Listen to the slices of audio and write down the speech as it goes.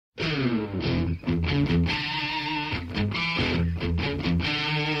Welcome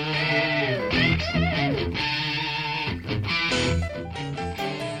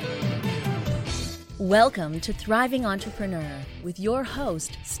to Thriving Entrepreneur with your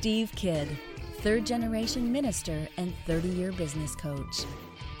host, Steve Kidd, third-generation minister and 30-year business coach.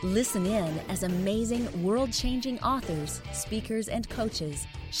 Listen in as amazing, world-changing authors, speakers, and coaches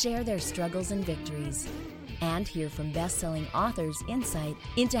share their struggles and victories. And hear from best-selling authors' insight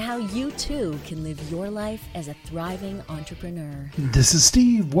into how you too can live your life as a thriving entrepreneur. This is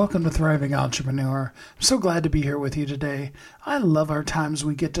Steve. Welcome to Thriving Entrepreneur. I'm so glad to be here with you today. I love our times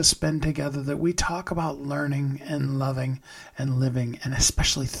we get to spend together, that we talk about learning and loving and living and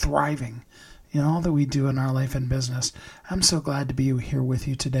especially thriving in all that we do in our life and business. I'm so glad to be here with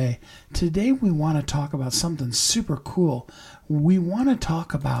you today. Today we want to talk about something super cool. We want to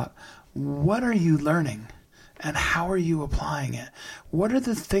talk about what are you learning? And how are you applying it? What are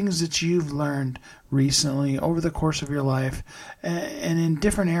the things that you've learned recently over the course of your life and in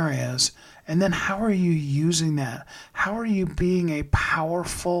different areas? And then how are you using that? How are you being a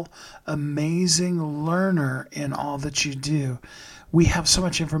powerful, amazing learner in all that you do? We have so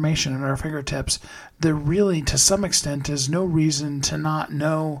much information at our fingertips. There really, to some extent, is no reason to not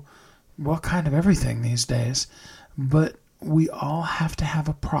know what kind of everything these days. But we all have to have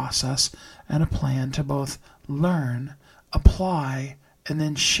a process and a plan to both learn, apply, and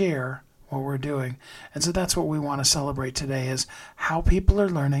then share what we're doing. And so that's what we want to celebrate today, is how people are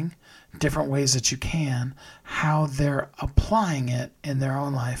learning, different ways that you can, how they're applying it in their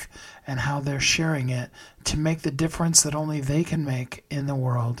own life, and how they're sharing it to make the difference that only they can make in the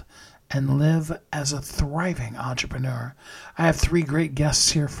world and live as a thriving entrepreneur. I have three great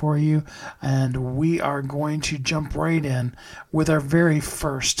guests here for you, and we are going to jump right in with our very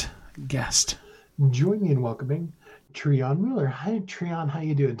first guest. Join me in welcoming Treion Mueller. Hi, Treion. How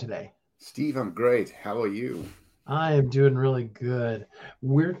you doing today? Steve, I'm great. How are you? I am doing really good.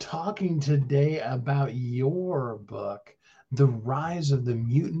 We're talking today about your book, The Rise of the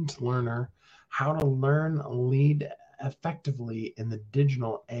Mutant Learner: How to Learn, Lead Effectively in the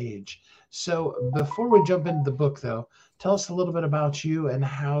Digital Age. So before we jump into the book, though, tell us a little bit about you and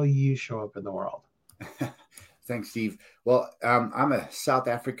how you show up in the world. Thanks, Steve. Well, I'm a South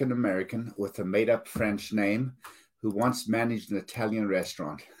African American with a made-up French name who once managed an Italian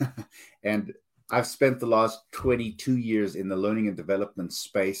restaurant. And I've spent the last 22 years in the learning and development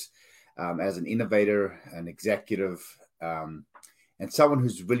space as an innovator, an executive, and someone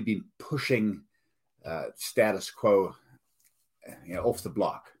who's really been pushing status quo, off the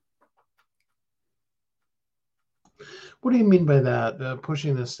block. What do you mean by that,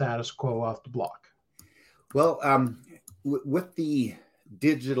 pushing the status quo off the block? Well, with the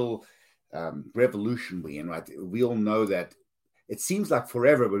digital revolution we're in, right? We all know that it seems like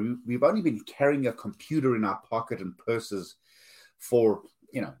forever, but we've only been carrying a computer in our pocket and purses for,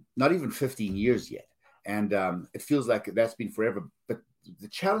 not even 15 years yet. And it feels like that's been forever. But the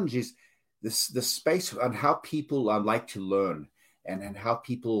challenge is the space on how people like to learn and how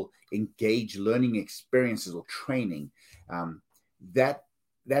people engage learning experiences or training, that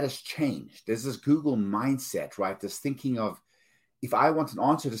has changed. There's this Google mindset, right? This thinking of, if I want an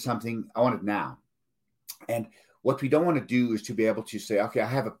answer to something, I want it now. And what we don't want to do is to be able to say, okay, I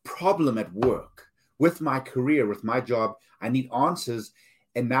have a problem at work with my career, with my job. I need answers.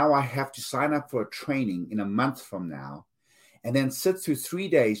 And now I have to sign up for a training in a month from now, and then sit through 3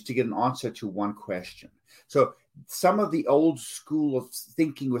 days to get an answer to one question. So some of the old school of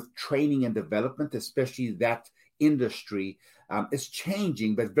thinking with training and development, especially that industry, is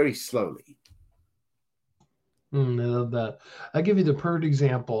changing, but very slowly. I love that. I'll give you the perfect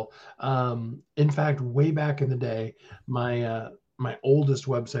example. In fact, way back in the day, my oldest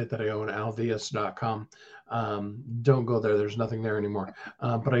website that I own, alvius.com. Don't go there. There's nothing there anymore.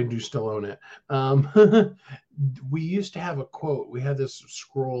 But I do still own it. We used to have a quote. We had this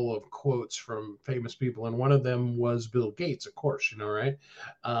scroll of quotes from famous people, and one of them was Bill Gates, of course, right?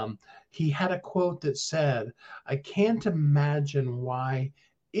 He had a quote that said, "I can't imagine why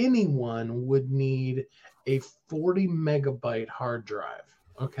anyone would need a 40 megabyte hard drive."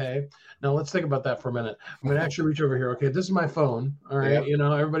 Okay. Now let's think about that for a minute. I'm going to actually reach over here. Okay. This is my phone. All right. Yep.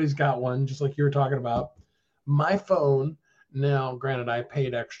 Everybody's got one, just like you were talking about. My phone, now, granted, I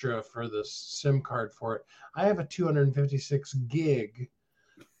paid extra for the SIM card for it. I have a 256 gig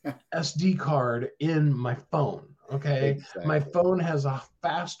SD card in my phone. Okay. Exactly. My phone has a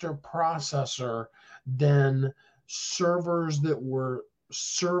faster processor than servers that were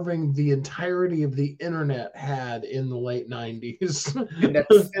serving the entirety of the internet had in the late 90s. And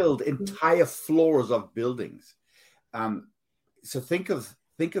that filled entire floors of buildings. So think of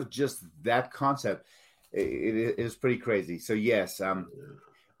think of just that concept. It is pretty crazy. So yes,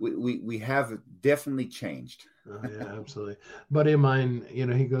 we have definitely changed. Oh, yeah, absolutely. Buddy of mine,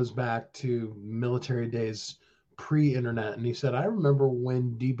 he goes back to military days pre-internet, and he said, I remember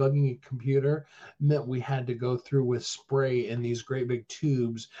when debugging a computer meant we had to go through with spray in these great big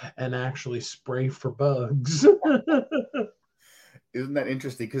tubes and actually spray for bugs. Isn't that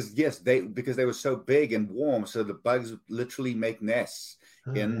interesting? Because yes, because they were so big and warm, so the bugs literally make nests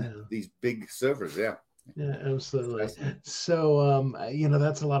in these big servers. Yeah. Yeah, absolutely. So,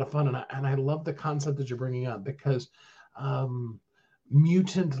 that's a lot of fun. And I love the concept that you're bringing up because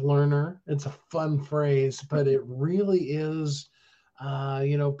mutant learner, it's a fun phrase, but it really is,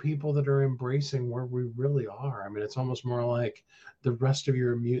 people that are embracing where we really are. I mean, it's almost more like the rest of you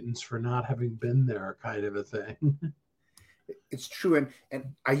are mutants for not having been there kind of a thing. It's true. And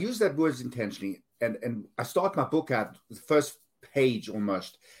I use that word intentionally. And I start my book out, the first page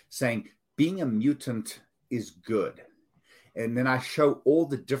almost, saying, being a mutant is good. And then I show all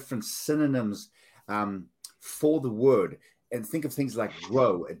the different synonyms for the word and think of things like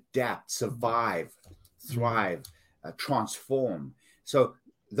grow, adapt, survive, thrive, transform. So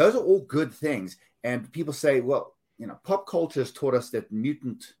those are all good things. And people say, well, pop culture has taught us that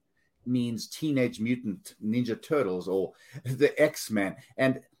mutant means Teenage Mutant Ninja Turtles or the X-Men.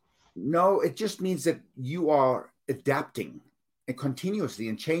 And no, it just means that you are adapting and continuously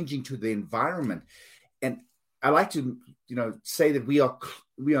and changing to the environment. And I like to, say that we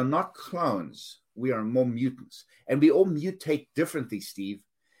are not clones. We are more mutants, and we all mutate differently, Steve.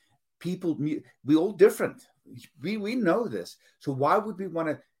 We all different. We know this. So why would we want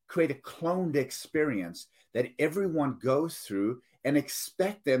to create a cloned experience that everyone goes through and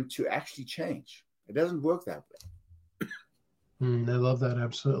expect them to actually change? It doesn't work that way. I love that.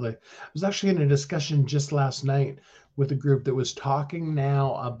 Absolutely. I was actually in a discussion just last night with a group that was talking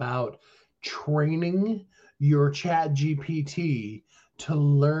now about training your chat GPT to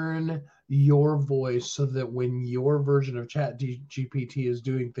learn your voice so that when your version of chat GPT is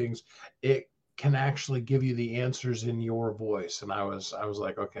doing things, it can actually give you the answers in your voice. And I was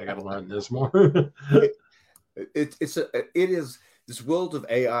like, okay, I got to learn this more. It is this world of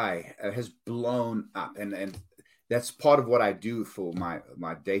AI has blown up, and that's part of what I do for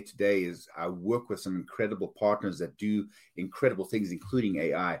my day-to-day is I work with some incredible partners that do incredible things, including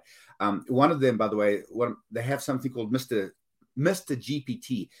AI. One of them, by the way, they have something called Mr.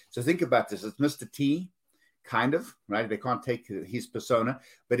 GPT. So think about this. It's Mr. T, kind of, right? They can't take his persona,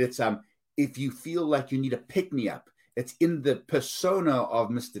 but it's if you feel like you need a pick-me-up, it's in the persona of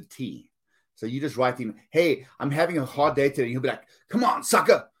Mr. T. So you just write him, hey, I'm having a hard day today. And he'll be like, come on,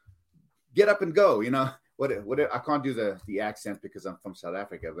 sucker, get up and go, What I can't do the accent because I'm from South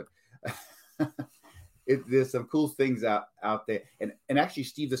Africa, but there's some cool things out there. And actually,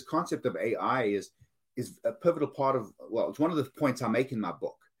 Steve, this concept of AI is a pivotal part of, it's one of the points I make in my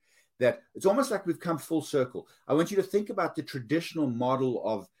book, that it's almost like we've come full circle. I want you to think about the traditional model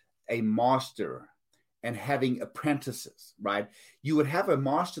of a master and having apprentices, right? You would have a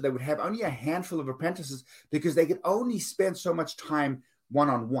master that would have only a handful of apprentices because they could only spend so much time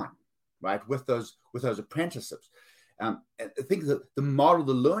one-on-one, right, with those apprentices. I think the model,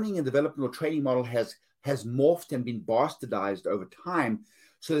 the learning and development or training model has morphed and been bastardized over time,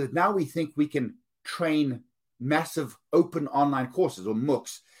 so that now we think we can train massive open online courses or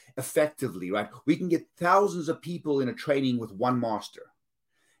MOOCs effectively, right? We can get thousands of people in a training with one master,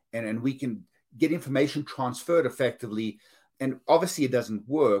 and we can get information transferred effectively. And obviously it doesn't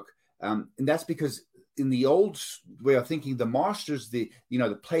work. And that's because in the old way of thinking, the masters, the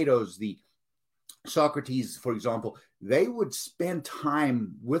Plato's, the Socrates, for example, they would spend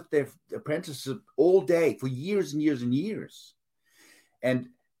time with their apprentices all day for years and years and years. And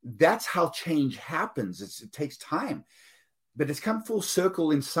that's how change happens. It takes time, but it's come full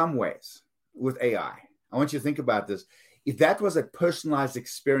circle in some ways with AI. I want you to think about this. If that was a personalized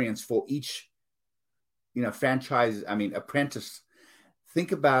experience for each, apprentice,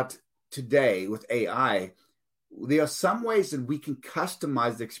 think about today with AI, there are some ways that we can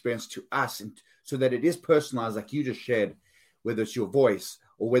customize the experience to us, and so that it is personalized, like you just shared, whether it's your voice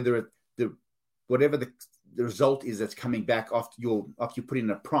or whether whatever the result is that's coming back after you put in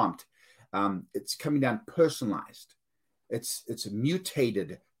a prompt, it's coming down personalized. It's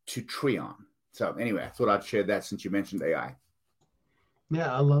mutated to Treion. So anyway, I thought I'd share that since you mentioned AI.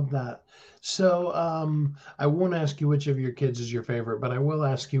 Yeah, I love that. So I won't ask you which of your kids is your favorite, but I will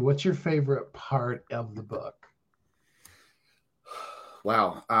ask you, what's your favorite part of the book?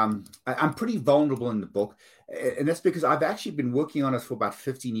 Wow. I'm pretty vulnerable in the book, and that's because I've actually been working on it for about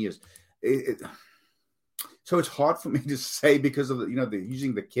 15 years. so it's hard for me to say because of the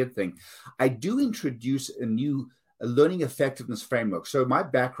using the kid thing. I do introduce a learning effectiveness framework. So my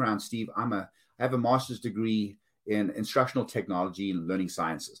background, Steve, I have a master's degree in instructional technology and learning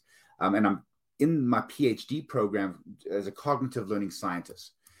sciences, and I'm in my PhD program as a cognitive learning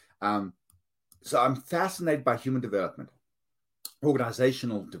scientist. So I'm fascinated by human development,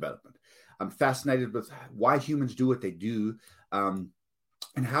 organizational development. I'm fascinated with why humans do what they do,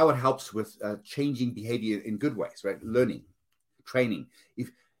 and how it helps with changing behavior in good ways, right? Learning, training.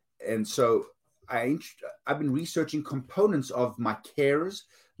 And so I've been researching components of my CARES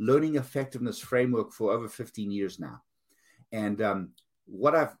learning effectiveness framework for over 15 years now. And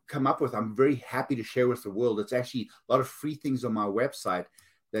what I've come up with, I'm very happy to share with the world. It's actually a lot of free things on my website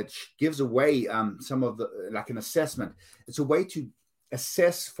that gives away some of like an assessment. It's a way to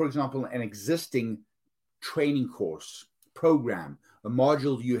assess, for example, an existing training course, program, a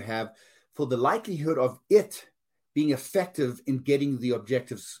module you have, for the likelihood of it being effective in getting the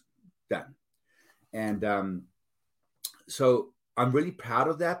objectives done. And so I'm really proud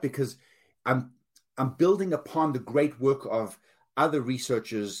of that, because I'm building upon the great work of other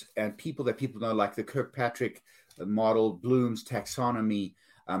researchers and people that people know, like the Kirkpatrick model, Bloom's taxonomy,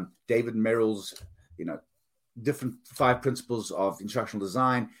 David Merrill's, different 5 principles of instructional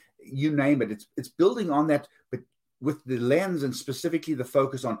design, you name it. It's building on that, but with the lens and specifically the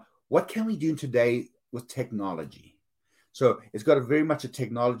focus on what can we do today with technology. So it's got very much a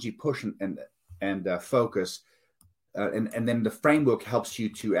technology push and focus, and then the framework helps you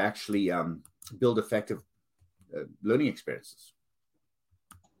to actually build effective learning experiences.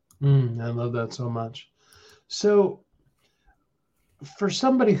 I love that so much. So for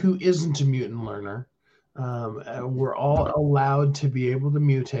somebody who isn't a mutant learner, we're all allowed to be able to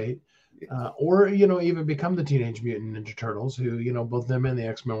mutate, or even become the Teenage Mutant Ninja Turtles, who both them and the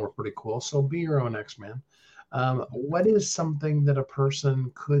X-Men were pretty cool. So be your own X-Men. What is something that a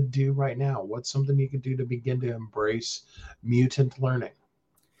person could do right now? What's something you could do to begin to embrace mutant learning?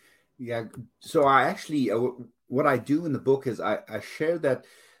 Yeah. So I actually, what I do in the book is I share that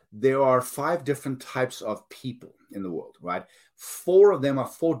there are 5 different types of people in the world, right? 4 of them are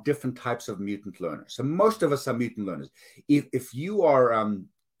 4 different types of mutant learners. So most of us are mutant learners. If you are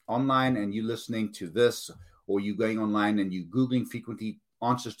online and you're listening to this, or you're going online and you're Googling frequently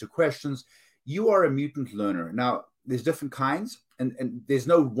answers to questions, you are a mutant learner. Now, there's different kinds, and there's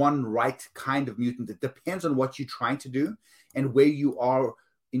no one right kind of mutant. It depends on what you're trying to do and where you are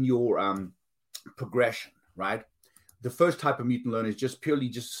in your progression, right? The first type of mutant learner is just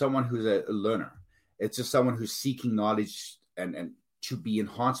purely someone who's a learner. It's just someone who's seeking knowledge and to be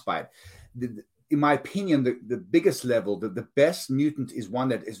enhanced by it. In my opinion, the biggest level, the best mutant is one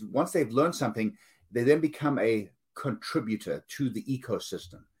that is, once they've learned something, they then become a contributor to the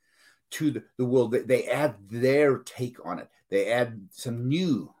ecosystem, to the world. They add their take on it. They add some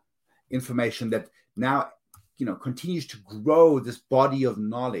new information that now, continues to grow this body of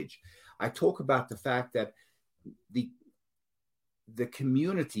knowledge. I talk about the fact that the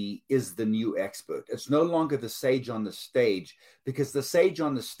community is the new expert. It's no longer the sage on the stage, because the sage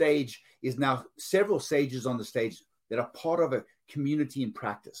on the stage is now several sages on the stage that are part of a community in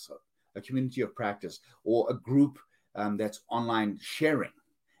practice, a community of practice, or a group that's online sharing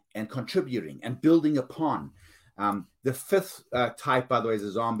and contributing and building upon. The 5th type, by the way, is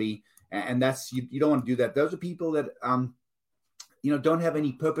a zombie, and that's you don't want to do that. Those are people that don't have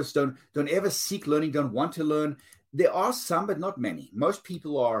any purpose, don't ever seek learning, don't want to learn. There are some, but not many. Most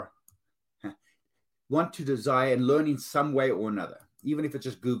people want to desire and learn in some way or another, even if it's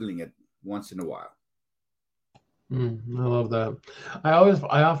just Googling it once in a while. I love that. I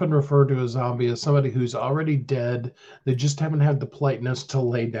often refer to a zombie as somebody who's already dead. They just haven't had the politeness to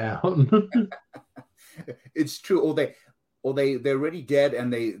lay down. It's true. Or they're already dead,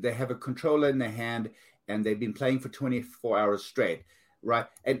 and they have a controller in their hand, and they've been playing for 24 hours straight. Right.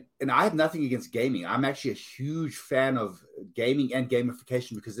 And I have nothing against gaming. I'm actually a huge fan of gaming and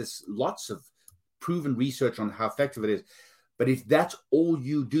gamification, because there's lots of proven research on how effective it is. But if that's all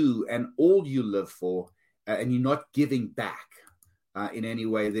you do and all you live for, and you're not giving back in any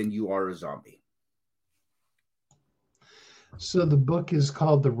way, then you are a zombie. So the book is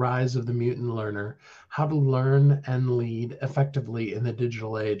called The Rise of the Mutant Learner: How to Learn and Lead Effectively in the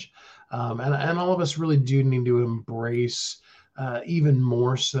Digital Age. And all of us really do need to embrace even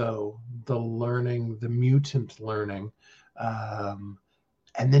more so the mutant learning. And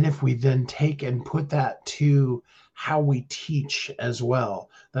then if we then take and put that to how we teach as well,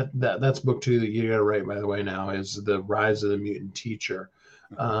 that's book 2 that you got to write, by the way, now, is The Rise of the Mutant Teacher.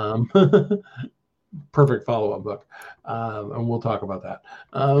 perfect follow-up book, and we'll talk about that.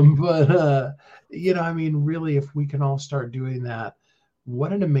 Really, if we can all start doing that,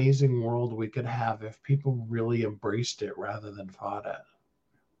 what an amazing world we could have if people really embraced it rather than fought it.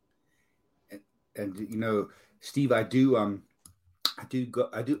 And Steve, I do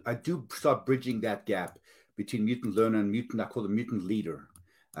start bridging that gap between mutant learner and mutant. I call them mutant leader,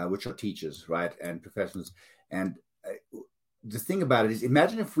 which are teachers, right, and professionals. And the thing about it is,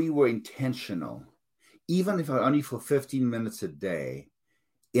 imagine if we were intentional, even if only for 15 minutes a day,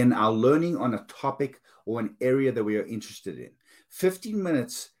 in our learning on a topic or an area that we are interested in. 15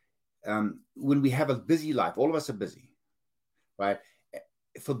 minutes, when we have a busy life, all of us are busy, right?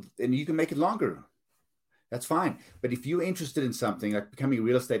 And you can make it longer. That's fine. But if you're interested in something like becoming a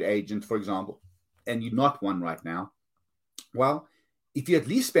real estate agent, for example, and you're not one right now, well, if you at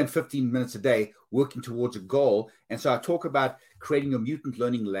least spend 15 minutes a day working towards a goal. And so I talk about creating a mutant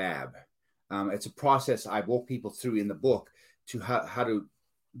learning lab. It's a process I walk people through in the book to how to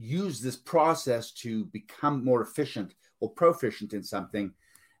use this process to become more efficient or proficient in something.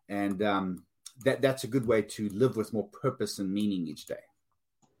 And that's a good way to live with more purpose and meaning each day.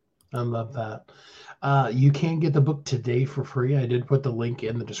 I love that. You can get the book today for free. I did put the link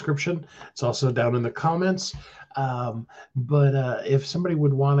in the description. It's also down in the comments. But if somebody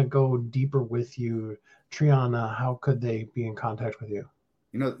would want to go deeper with you, Treion, how could they be in contact with you?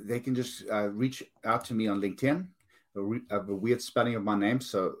 They can just reach out to me on LinkedIn. A weird spelling of my name,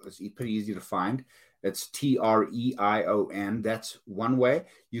 so it's pretty easy to find. It's Treion. That's one way.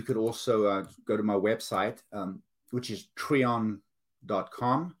 You could also go to my website, which is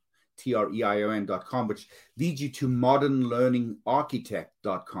Treion.com, Treion.com, which leads you to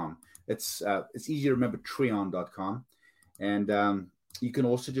modernlearningarchitect.com. It's easy to remember, Treion.com. And you can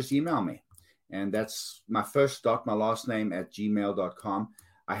also just email me. And that's my first dot, my last name at gmail.com.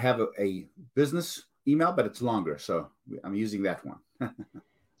 I have a business email, but it's longer, so I'm using that one.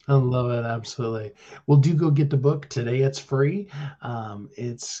 I love it. Absolutely. Well, do go get the book today. It's free.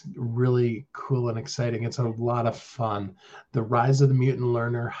 It's really cool and exciting. It's a lot of fun. The Rise of the Mutant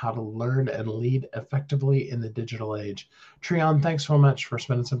Learner, How to Learn and Lead Effectively in the Digital Age. Treion, thanks so much for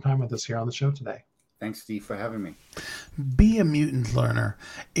spending some time with us here on the show today. Thanks, Steve, for having me. Be a mutant learner.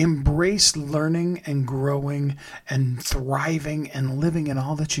 Embrace learning and growing and thriving and living in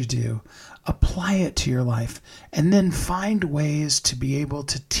all that you do. Apply it to your life and then find ways to be able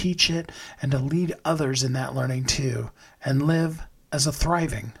to teach it and to lead others in that learning too, and live as a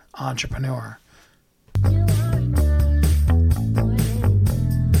thriving entrepreneur.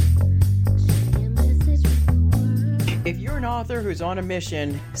 If you're an author who's on a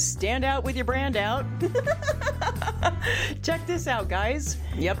mission, stand out with your brand out. Check this out, guys.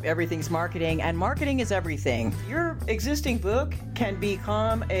 Yep, everything's marketing, and marketing is everything. Your existing book can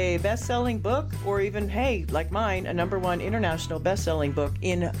become a best-selling book, or even, hey, like mine, a #1 international best-selling book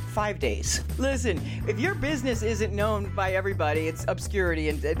in 5 days. Listen, if your business isn't known by everybody, it's obscurity,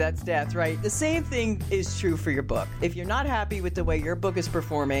 and that's death, right? The same thing is true for your book. If you're not happy with the way your book is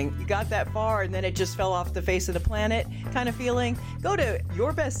performing, you got that far and then it just fell off the face of the planet kind of feeling, go to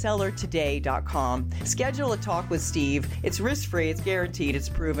yourbestsellertoday.com. Schedule a talk with Steve. It's risk-free, it's guaranteed, it's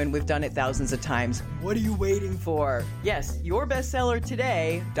proven. We've done it thousands of times. What are you waiting for? Yes,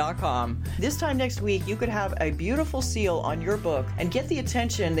 yourbestsellertoday.com. This time next week, you could have a beautiful seal on your book and get the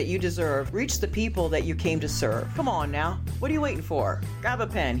attention that you deserve. Reach the people that you came to serve. Come on now. What are you waiting for? Grab a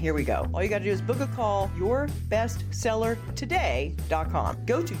pen. Here we go. All you got to do is book a call. Yourbestsellertoday.com.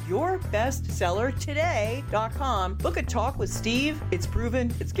 Go to yourbestsellertoday.com. Book a talk with Steve. It's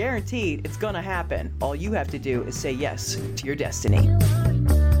proven. It's guaranteed. It's going to happen. All you have to do is say yes to your destiny.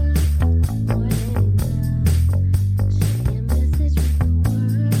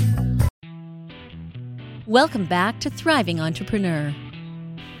 Welcome back to Thriving Entrepreneur.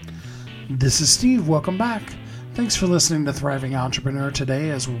 This is Steve. Welcome back. Thanks for listening to Thriving Entrepreneur today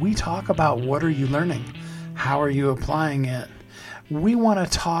as we talk about what are you learning? How are you applying it? We want to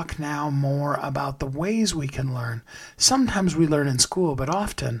talk now more about the ways we can learn. Sometimes we learn in school, but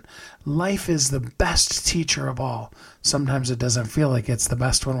often life is the best teacher of all. Sometimes it doesn't feel like it's the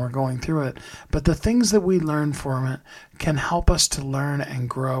best when we're going through it, but the things that we learn from it can help us to learn and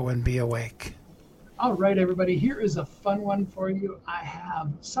grow and be awake. All right, everybody, here is a fun one for you. I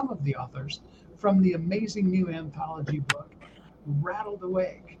have some of the authors from the amazing new anthology book, Rattled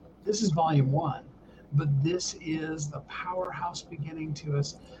Awake. This is volume 1, but this is the powerhouse beginning to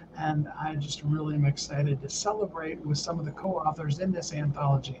us, and I just really am excited to celebrate with some of the co-authors in this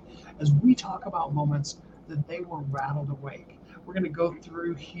anthology as we talk about moments that they were rattled awake. We're going to go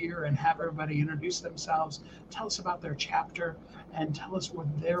through here and have everybody introduce themselves, tell us about their chapter, and tell us what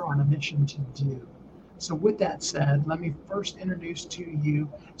they're on a mission to do. So with that said, let me first introduce to you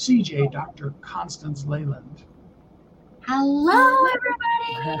CJ, Dr. Constance Leyland. Hello,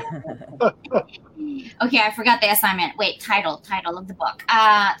 everybody. Okay, I forgot the assignment. Wait, title of the book.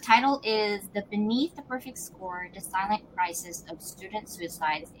 Title is The Beneath the Perfect Score, The Silent Crisis of Student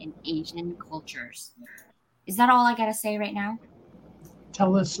Suicides in Asian Cultures. Is that all I got to say right now?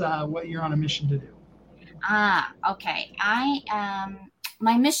 Tell us what you're on a mission to do. Okay.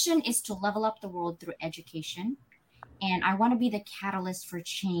 My mission is to level up the world through education. And I want to be the catalyst for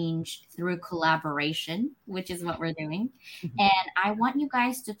change through collaboration, which is what we're doing. Mm-hmm. And I want you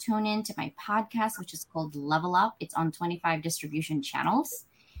guys to tune in to my podcast, which is called Level Up. It's on 25 distribution channels,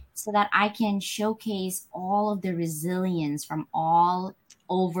 so that I can showcase all of the resilience from all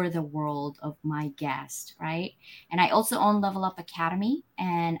over the world of my guest, right? And I also own Level Up Academy,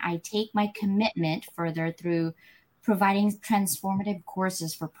 and I take my commitment further through providing transformative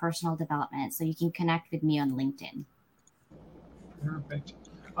courses for personal development. So you can connect with me on LinkedIn. Perfect.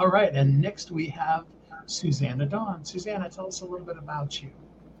 All right. And next we have Susanna Dawn. Susanna, tell us a little bit about you.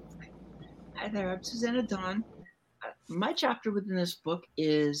 Hi there. I'm Susanna Dawn. My chapter within this book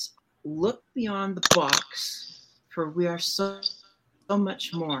is Look Beyond the Box, for we are so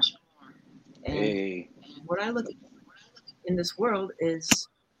much more. And what I look at in this world is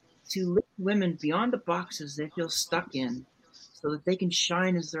to lift women beyond the boxes they feel stuck in, so that they can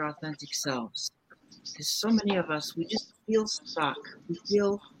shine as their authentic selves. Because so many of us, we just feel stuck. We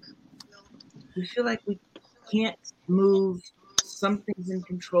feel like we can't move. Something's in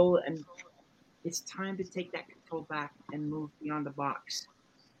control, and it's time to take that control back and move beyond the box.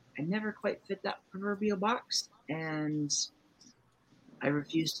 I never quite fit that proverbial box, and I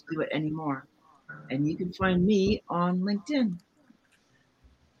refuse to do it anymore. And you can find me on LinkedIn.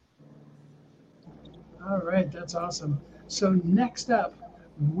 All right, that's awesome. So next up,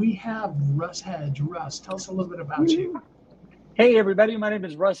 we have Russ Hedge. Russ, tell us a little bit about you. Hey, everybody. My name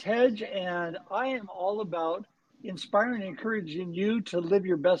is Russ Hedge, and I am all about inspiring and encouraging you to live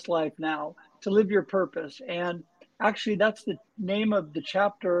your best life now, to live your purpose. And actually, that's the name of the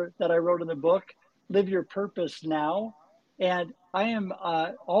chapter that I wrote in the book, Live Your Purpose Now. And I am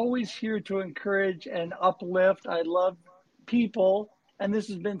always here to encourage and uplift. I love people, and this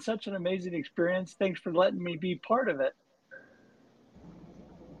has been such an amazing experience. Thanks for letting me be part of it.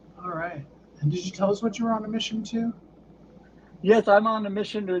 All right. And did you tell us what you were on a mission to? Yes, I'm on a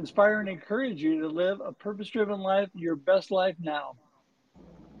mission to inspire and encourage you to live a purpose-driven life, your best life now.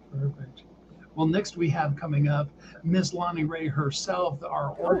 Perfect. Well, next we have coming up Miss Lonnie Ray herself,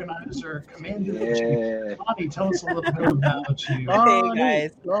 our organizer, commander-in-chief. Lonnie, tell us a little bit about you. Hey,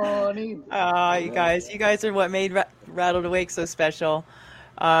 guys. Lonnie. You guys are what made Rattled Awake so special.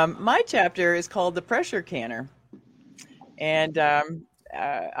 My chapter is called The Pressure Canner. And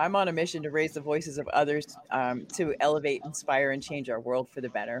I'm on a mission to raise the voices of others to elevate, inspire, and change our world for the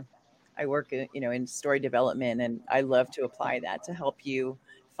better. I work, in story development, and I love to apply that to help you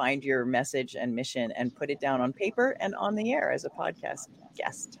find your message and mission and put it down on paper and on the air as a podcast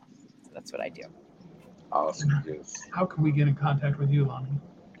guest. So that's what I do. Awesome. Yes. How can we get in contact with you, Lonnie?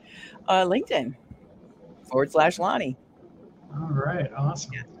 LinkedIn /Lonnie. All right.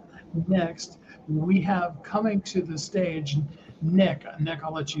 Awesome. Yeah. Next, we have coming to the stage, Nick. Nick,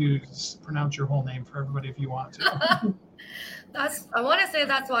 I'll let you pronounce your whole name for everybody if you want to. I want to say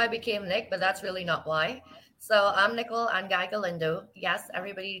that's why I became Nick, but that's really not why. So I'm Nicole Angai Galindo. Yes,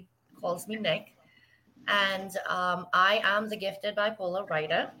 everybody calls me Nick. And I am the gifted bipolar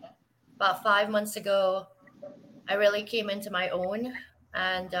writer. About 5 months ago, I really came into my own.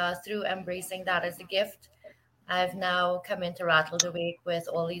 And through embracing that as a gift, I've now come into Rattled Awake with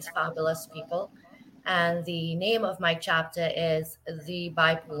all these fabulous people. And the name of my chapter is The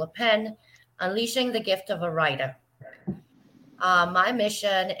Bipolar Pen, Unleashing the Gift of a Writer. My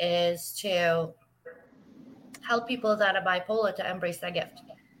mission is to help people that are bipolar to embrace their gift.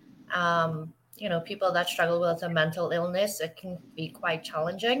 People that struggle with a mental illness, it can be quite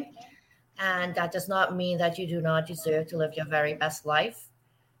challenging. And that does not mean that you do not deserve to live your very best life.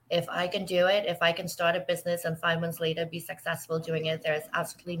 If I can do it, if I can start a business and 5 months later be successful doing it, there's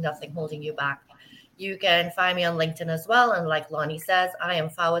absolutely nothing holding you back. You can find me on LinkedIn as well. And like Lonnie says, I am /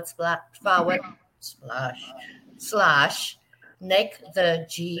 Nick the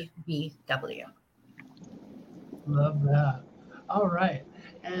GBW. Love that. All right.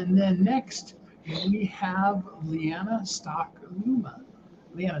 And then next, we have Leanna Stock-Luma.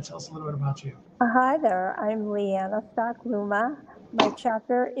 Leanna, tell us a little bit about you. Hi there. I'm Leanna Stock-Luma. My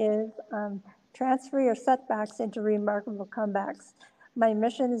chapter is Transfer Your Setbacks into Remarkable Comebacks. My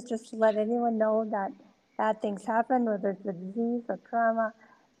mission is just to let anyone know that bad things happen, whether it's a disease or trauma,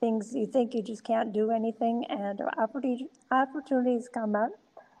 things you think you just can't do anything, and opportunities come up,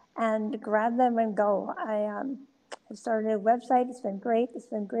 and grab them and go. I started a website. It's been great. It's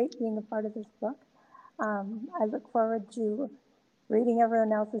been great being a part of this book. I look forward to reading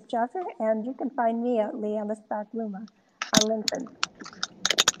everyone else's chapter, and you can find me at Leanna Stack Luma on LinkedIn.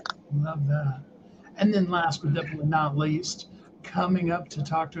 Love that. And then last but definitely not least, coming up to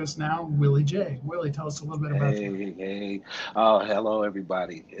talk to us now, Willie J. Willie, tell us a little bit about you. Hey. Oh, hello,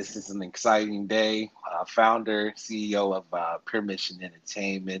 everybody. This is an exciting day. Founder, CEO of Pure Mission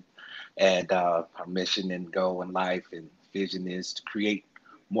Entertainment. And our mission and goal in life and vision is to create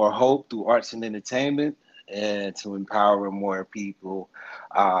more hope through arts and entertainment and to empower more people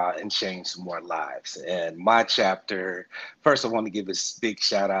and change some more lives. And my chapter, first I want to give a big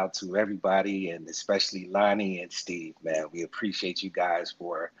shout out to everybody and especially Lonnie and Steve, man. We appreciate you guys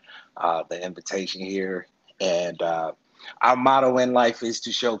for the invitation here. And our motto in life is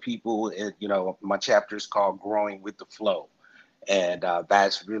to show people, my chapter is called Growing with the Flow. And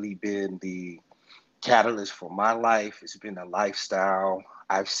that's really been the catalyst for my life. It's been a lifestyle.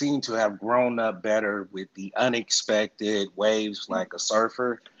 I've seen to have grown up better with the unexpected waves like a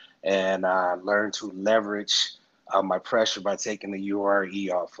surfer, and I learned to leverage my pressure by taking the URE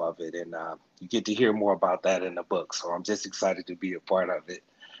off of it. And you get to hear more about that in the book. So I'm just excited to be a part of it.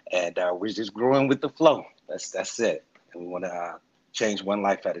 And we're just growing with the flow. That's it. And we want to change one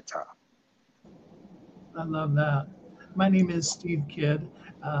life at a time. I love that. My name is Steve Kidd.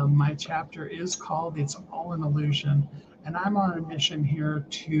 My chapter is called It's All an Illusion, and I'm on a mission here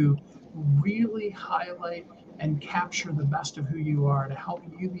to really highlight and capture the best of who you are, to help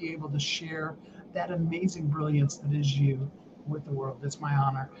you be able to share that amazing brilliance that is you with the world. It's my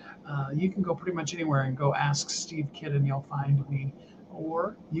honor. You can go pretty much anywhere and go ask Steve Kidd and you'll find me.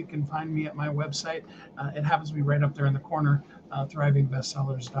 Or you can find me at my website. It happens to be right up there in the corner,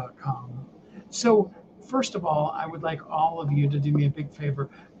 thrivingbestsellers.com. So first of all, I would like all of you to do me a big favor.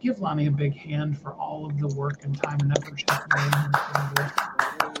 Give Lonnie a big hand for all of the work and time and effort she's put in here.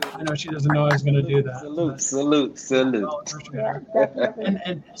 I know she doesn't know I was going to do that. Salute. Yeah,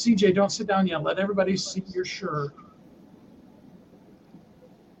 and CJ, don't sit down yet. Let everybody see your shirt.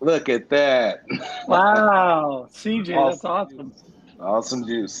 Look at that. Wow. CJ, that's awesome. Awesome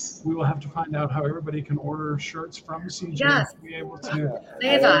juice. We will have to find out how everybody can order shirts from CJ Yes. to be able to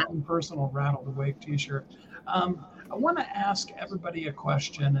Say that. a personal Rattled Awake t-shirt. I want to ask everybody a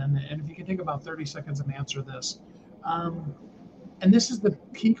question, and if you can take about 30 seconds and answer this. And this is the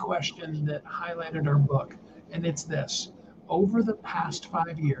key question that highlighted our book, and it's this. Over the past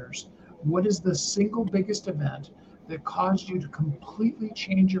 5 years, what is the single biggest event that caused you to completely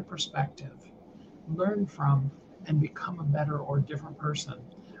change your perspective, learn from, and become a better or different person?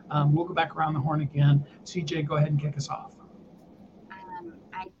 We'll go back around the horn again. CJ, go ahead and kick us off.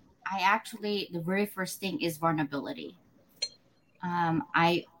 I actually, the very first thing is vulnerability.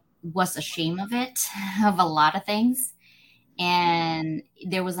 I was ashamed of it, of a lot of things. And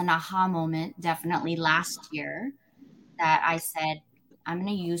there was an aha moment definitely last year that I said, I'm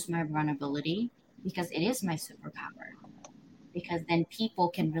going to use my vulnerability because it is my superpower. Because then people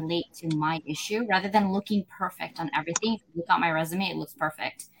can relate to my issue rather than looking perfect on everything. If you look at my resume, it looks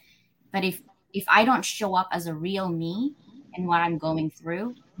perfect. But if I don't show up as a real me and what I'm going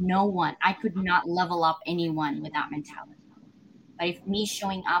through, I could not level up anyone with that mentality. But if me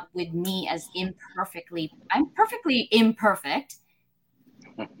showing up with me as I'm perfectly imperfect,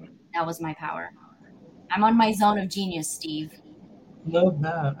 that was my power. I'm on my zone of genius, Steve. Love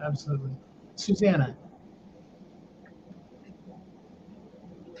that, absolutely. Susanna.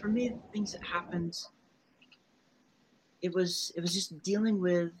 For me, the things that happened, it was just dealing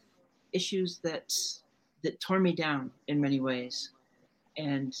with issues that tore me down in many ways,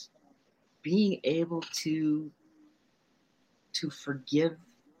 and being able to forgive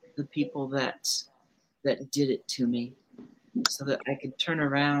the people that did it to me, so that I could turn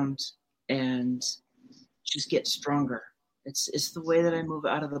around and just get stronger. It's the way that I move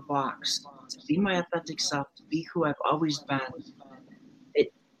out of the box, to be my authentic self, to be who I've always been.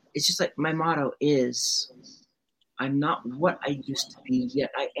 It's just like my motto is, I'm not what I used to be, yet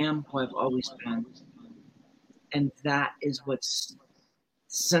I am who I've always been. And that is what's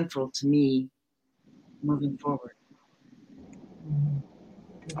central to me moving forward.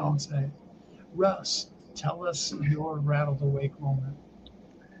 Good insight. Russ, tell us your Rattled Awake moment.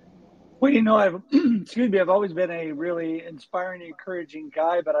 Well, I've always been a really inspiring, encouraging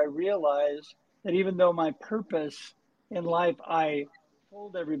guy, but I realized that even though my purpose in life, I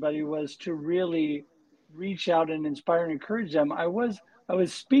told everybody, was to really reach out and inspire and encourage them, I was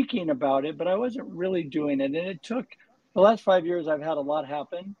speaking about it, but I wasn't really doing it. And it took the last 5 years, I've had a lot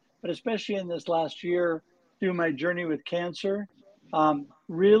happen, but especially in this last year through my journey with cancer,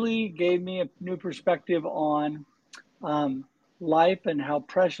 really gave me a new perspective on life and how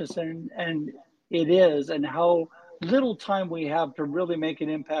precious and it is, and how little time we have to really make an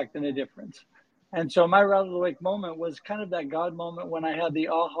impact and a difference. And so my Rattled Awake moment was kind of that God moment when I had the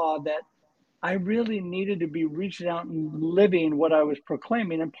aha that I really needed to be reaching out and living what I was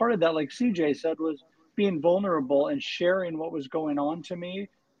proclaiming. And part of that, like CJ said, was being vulnerable and sharing what was going on to me.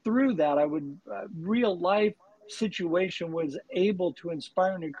 Through that, I would real life situation was able to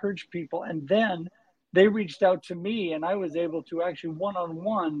inspire and encourage people. And then they reached out to me, and I was able to actually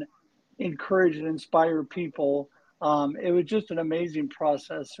one-on-one encourage and inspire people. It was just an amazing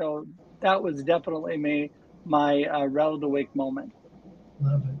process. So that was definitely my Rattled Awake moment.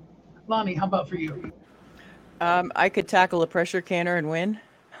 Love it. Lonnie, how about for you? I could tackle a pressure canner and win.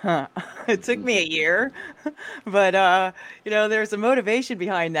 Huh. It took me a year, but there's a motivation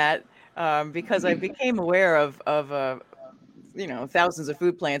behind that because I became aware of thousands of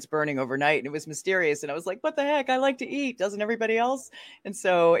food plants burning overnight, and it was mysterious. And I was like, what the heck? I like to eat. Doesn't everybody else? And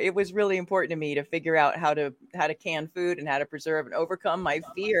so it was really important to me to figure out how to can food and how to preserve and overcome my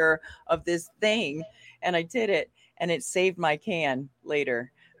fear of this thing. And I did it, and it saved my can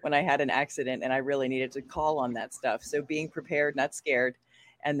later when I had an accident and I really needed to call on that stuff. So being prepared, not scared,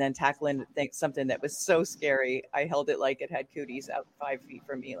 and then tackling something that was so scary. I held it like it had cooties out 5 feet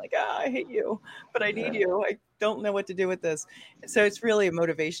from me, like, I hate you, but I need you. I don't know what to do with this. So it's really a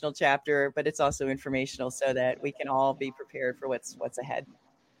motivational chapter, but it's also informational so that we can all be prepared for what's ahead.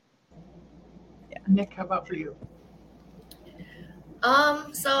 Yeah. Nick, how about for you?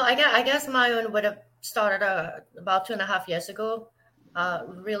 So I guess my own would have started about 2.5 years ago.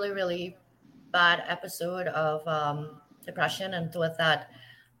 Really, really bad episode of depression, and thought that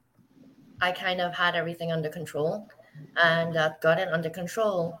I kind of had everything under control and got it under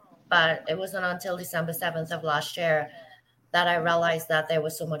control. But it wasn't until December 7th of last year that I realized that there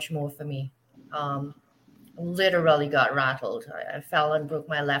was so much more for me. Literally got rattled. I fell and broke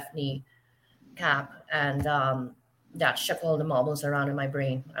my left knee cap, and that shook all the marbles around in my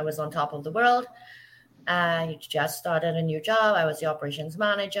brain. I was on top of the world. I just started a new job. I was the operations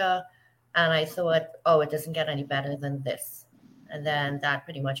manager, and I thought, oh, it doesn't get any better than this. And then that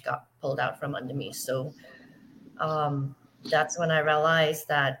pretty much got pulled out from under me. So that's when I realized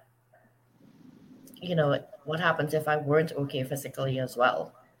that, what happens if I weren't okay physically as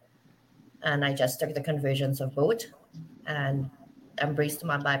well? And I just took the conversions of both and embraced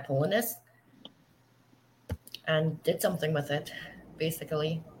my bipolarness and did something with it,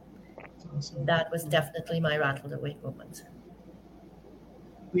 basically. Awesome. That was definitely my Rattled Awake moment.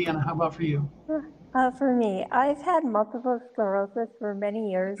 Leanna, how about for you? For me, I've had multiple sclerosis for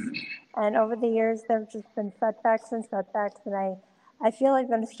many years, and over the years there have just been setbacks, and I feel like I've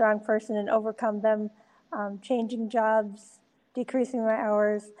been a strong person and overcome them, changing jobs, decreasing my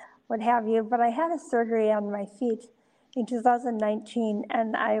hours, what have you. But I had a surgery on my feet in 2019,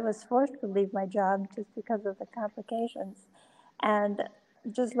 and I was forced to leave my job just because of the complications. And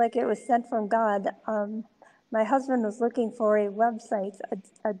just like it was sent from God, my husband was looking for a website,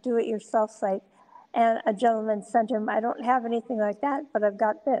 a do-it-yourself site, and a gentleman sent him, I don't have anything like that, but I've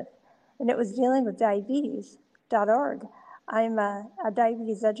got this. And it was dealing with diabetes.org. I'm a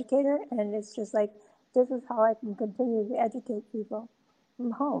diabetes educator, and it's just like, this is how I can continue to educate people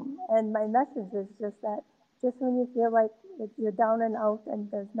from home. And my message is just that, just when you feel like you're down and out and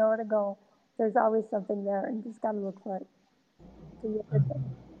there's nowhere to go, there's always something there, and you just got to look for it.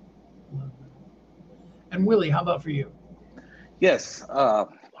 And Willie, how about for you? Yes,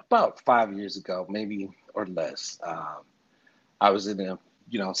 about 5 years ago, maybe or less, I was in a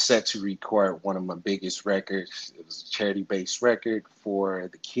set to record one of my biggest records. It was a charity-based record for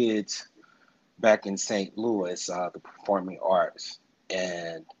the kids back in St. Louis, the performing arts,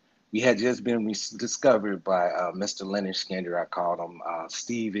 and we had just been discovered by Mr. Leonard Skinner. I called him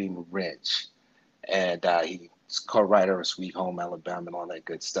Stephen Wrench, and he's co-writer of Sweet Home Alabama and all that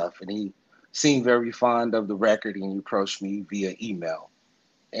good stuff. And he seemed very fond of the record, and he approached me via email.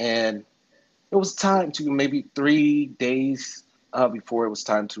 And it was time to, maybe 3 days before it was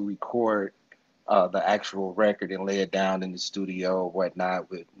time to record the actual record and lay it down in the studio or whatnot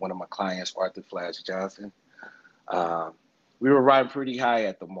with one of my clients, Arthur Flash Johnson. We were riding pretty high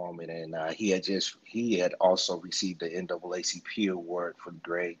at the moment, and he had also received the NAACP award for the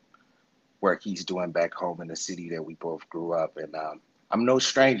great work he's doing back home in the city that we both grew up. And I'm no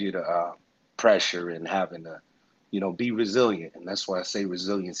stranger to pressure and having to, be resilient. And that's why I say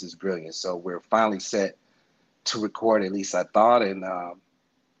resilience is brilliant. So we're finally set to record, at least I thought. And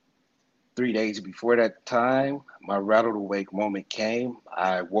 3 days before that time, my rattled awake moment came.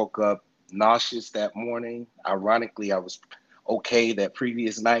 I woke up nauseous that morning. Ironically, I was okay that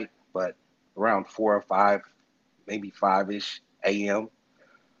previous night, but around 4 or 5, maybe 5-ish a.m.,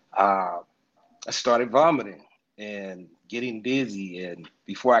 I started vomiting and getting dizzy. And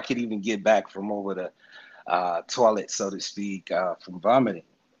before I could even get back from over the toilet, so to speak, from vomiting,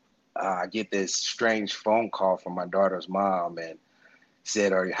 I get this strange phone call from my daughter's mom and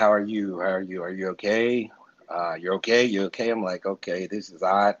said, how are you? Are you okay? You're okay? You okay? I'm like, okay, this is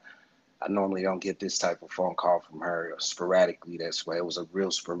odd. I normally don't get this type of phone call from her sporadically this way. It was a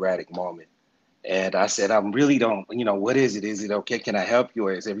real sporadic moment. And I said, I really don't, what is it? Is it okay? Can I help you?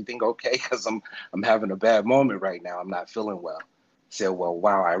 Or is everything okay? Because I'm having a bad moment right now. I'm not feeling well. I said, well,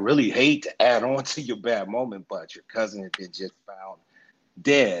 wow, I really hate to add on to your bad moment, but your cousin had been just found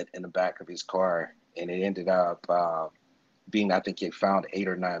dead in the back of his car. And it ended up being, I think he found 8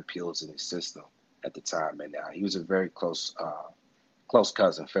 or 9 pills in his system at the time. And he was a very close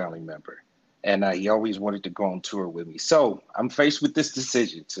cousin, family member. And he always wanted to go on tour with me. So I'm faced with this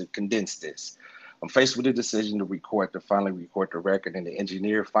decision to condense this. I'm faced with a decision to finally record the record. And the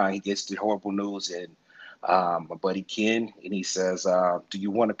engineer finally gets the horrible news. And my buddy Ken, and he says, do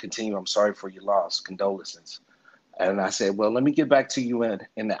you want to continue? I'm sorry for your loss. Condolences. And I said, well, let me get back to you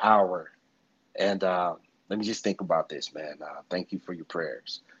in the hour. And let me just think about this, man. Thank you for your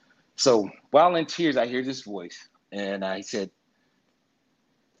prayers. So while in tears, I hear this voice. And he said,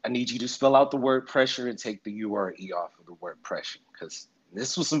 I need you to spell out the word pressure and take the URE off of the word pressure, because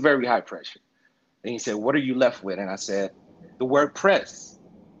this was some very high pressure. And he said, what are you left with? And I said, the word press.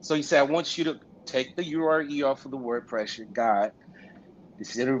 So he said, I want you to take the URE off of the word pressure, God,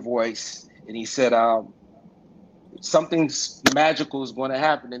 this inner voice. And he said, something magical is going to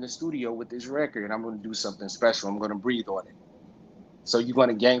happen in the studio with this record, and I'm going to do something special. I'm going to breathe on it. So you're going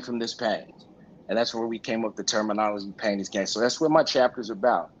to gain from this pain. And that's where we came up with the terminology, pain is gain. So that's what my chapter's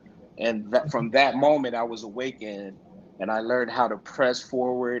about. And from that moment, I was awakened and I learned how to press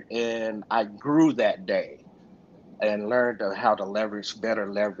forward, and I grew that day and learned how to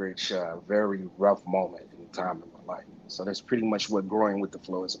better leverage a very rough moment in time in my life. So that's pretty much what Growing with the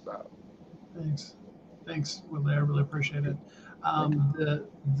Flow is about. Thanks, Willie. I really appreciate it.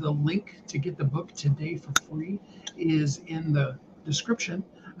 The link to get the book today for free is in the description.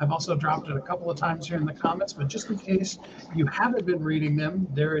 I've also dropped it a couple of times here in the comments, but just in case you haven't been reading them,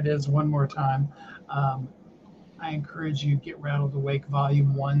 there it is one more time. I encourage you, get Rattled Awake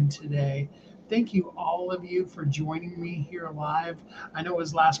Volume 1 today. Thank you, all of you, for joining me here live. I know it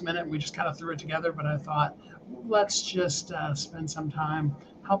was last minute, we just kind of threw it together, but I thought, let's just spend some time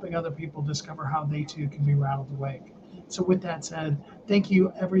helping other people discover how they too can be rattled awake. So with that said, thank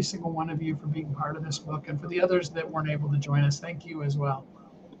you, every single one of you, for being part of this book. And for the others that weren't able to join us, thank you as well.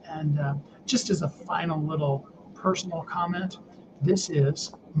 And just as a final little personal comment, this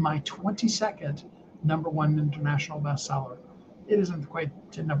is my 22nd #1 international bestseller. It isn't quite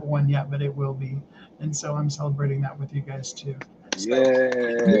to #1 yet, but it will be. And so I'm celebrating that with you guys too. So,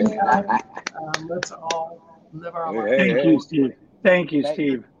 let's all live our life. Thank you, Steve. Thank you,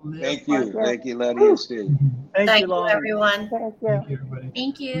 Steve. Thank you, Letty and Steve. Thank you, everyone. Thank you, everybody.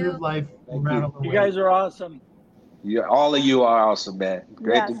 Thank you. Live life. You guys are awesome. All of you are awesome, man.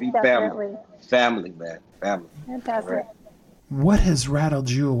 Great to be definitely. Family, man. Family. Fantastic. Right. What has rattled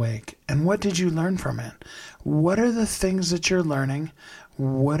you awake, and what did you learn from it? What are the things that you're learning?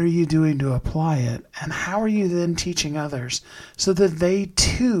 What are you doing to apply it? And how are you then teaching others so that they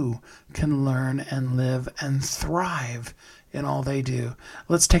too can learn and live and thrive in all they do?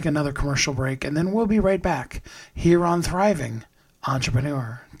 Let's take another commercial break, and then we'll be right back here on Thriving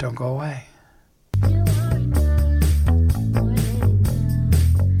Entrepreneur. Don't go away.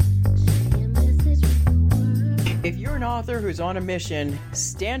 If you're an author who's on a mission,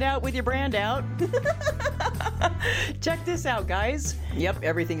 stand out with your brand out. Check this out, guys. Yep,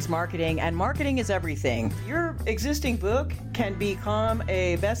 everything's marketing, and marketing is everything. Your existing book can become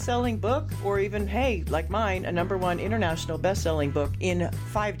a best-selling book, or even, hey, like mine, a #1 international best-selling book in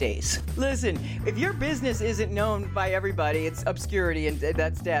 5 days. Listen, if your business isn't known by everybody, it's obscurity, and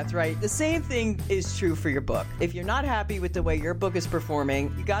that's death, right? The same thing is true for your book. If you're not happy with the way your book is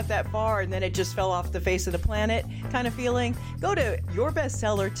performing, you got that far and then it just fell off the face of the planet kind of feeling, go to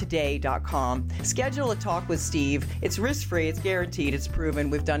yourbestsellertoday.com. Schedule a talk with Steve. It's risk-free, it's guaranteed, it's proven.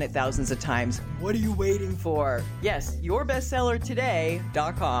 We've done it thousands of times. What are you waiting for? Yes,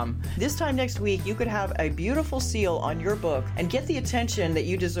 yourbestsellertoday.com. This time next week, you could have a beautiful seal on your book and get the attention that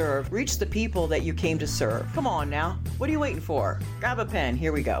you deserve. Reach the people that you came to serve. Come on now. What are you waiting for? Grab a pen.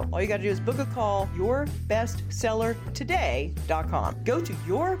 Here we go. All you got to do is book a call. Yourbestsellertoday.com. Go to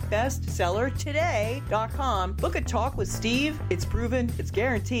yourbestsellertoday.com. Book a talk with Steve. It's proven. It's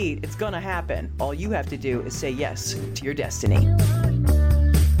guaranteed. It's going to happen. All you have to do is say yes to your destiny.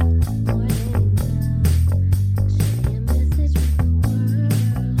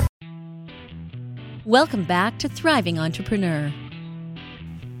 Welcome back to Thriving Entrepreneur.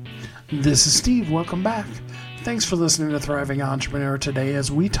 This is Steve. Welcome back. Thanks for listening to Thriving Entrepreneur today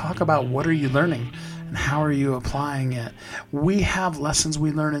as we talk about what are you learning and how are you applying it. We have lessons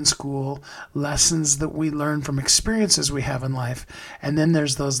we learn in school, lessons that we learn from experiences we have in life, and then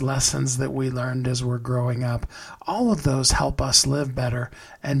there's those lessons that we learned as we're growing up. All of those help us live better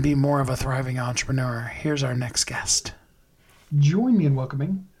and be more of a thriving entrepreneur. Here's our next guest. Join me in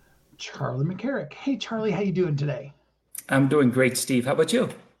welcoming Charlie McCarrick. Hey, Charlie, how you doing today? I'm doing great, Steve. How about you?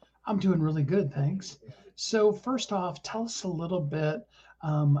 I'm doing really good, thanks. So first off, tell us a little bit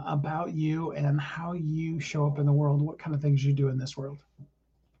about you and how you show up in the world, what kind of things you do in this world.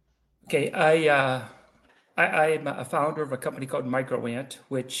 Okay, I'm a founder of a company called Microant,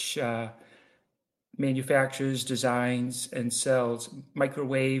 which manufactures, designs, and sells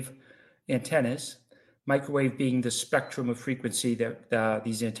microwave antennas. Microwave being the spectrum of frequency that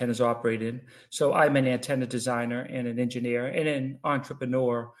these antennas operate in. So I'm an antenna designer and an engineer and an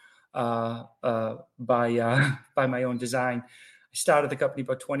entrepreneur by my own design. I started the company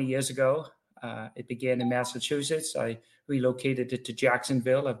about 20 years ago. It began in Massachusetts. I relocated it to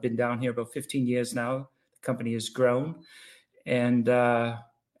Jacksonville. I've been down here about 15 years now. The company has grown. And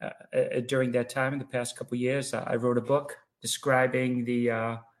during that time, in the past couple of years, I wrote a book describing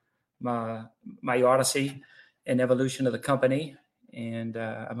my odyssey and evolution of the company. And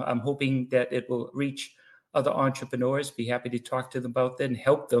I'm hoping that it will reach other entrepreneurs. Be happy to talk to them about that and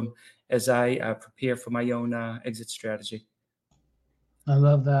help them as I prepare for my own exit strategy. I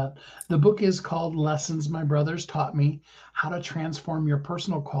love that. The book is called Lessons My Brothers Taught Me: How to Transform Your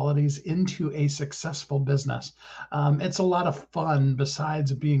Personal Qualities into a Successful Business. It's a lot of fun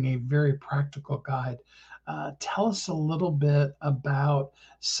besides being a very practical guide. Tell us a little bit about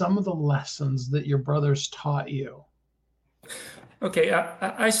some of the lessons that your brothers taught you. Okay,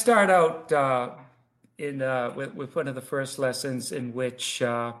 I start out with one of the first lessons in which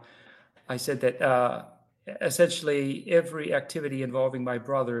I said that essentially every activity involving my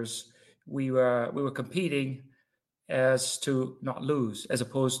brothers, we were competing as to not lose, as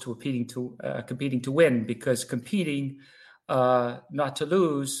opposed to competing to win, because competing not to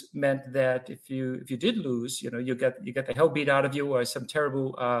lose meant that if you did lose, you get the hell beat out of you, or some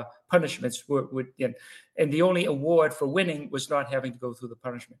terrible punishments would and the only award for winning was not having to go through the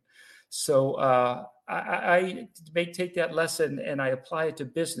punishment. So I may take that lesson and I apply it to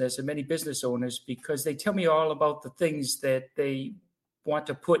business and many business owners, because they tell me all about the things that they want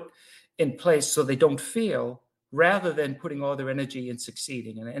to put in place so they don't fail, rather than putting all their energy in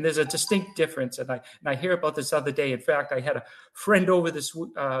succeeding. And there's a distinct difference. And I hear about this other day. In fact, I had a friend over this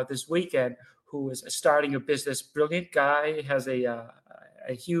weekend who is starting a business. Brilliant guy, has a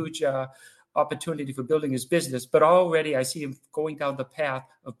huge opportunity for building his business. But already I see him going down the path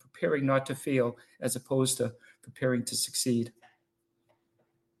of preparing not to fail as opposed to preparing to succeed.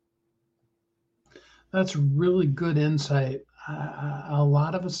 That's really good insight. A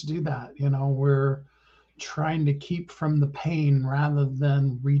lot of us do that. We're trying to keep from the pain rather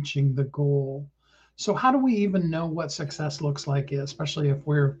than reaching the goal. So how do we even know what success looks like, especially if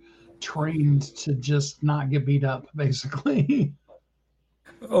we're trained to just not get beat up, basically?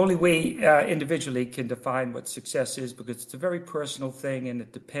 Only we individually can define what success is, because it's a very personal thing, and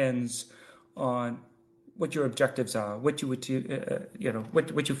it depends on what your objectives are, what you would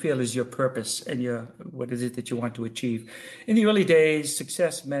what you feel is your purpose and what is it that you want to achieve. In the early days,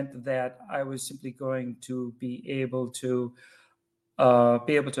 success meant that I was simply going to be able to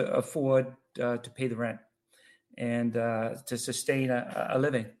afford to pay the rent and to sustain a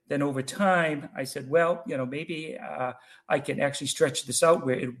living. Then over time, I said, well, maybe I can actually stretch this out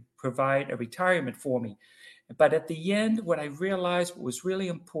where it would provide a retirement for me. But at the end, what I realized what was really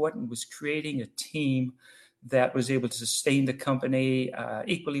important was creating a team that was able to sustain the company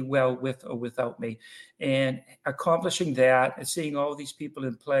equally well with or without me. And accomplishing that and seeing all these people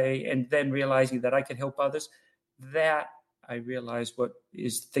in play, and then realizing that I could help others, that I realized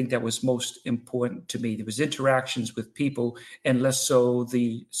think that was most important to me. There was interactions with people and less so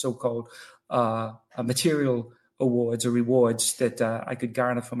the so-called material awards or rewards that I could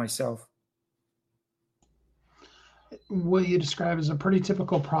garner for myself. What you describe is a pretty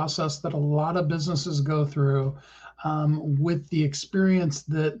typical process that a lot of businesses go through, with the experience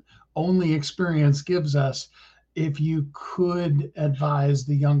that only experience gives us. If you could advise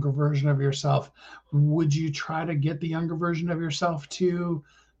the younger version of yourself, would you try to get the younger version of yourself to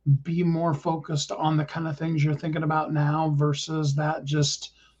be more focused on the kind of things you're thinking about now versus that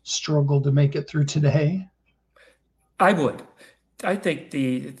just struggle to make it through today? I would. I think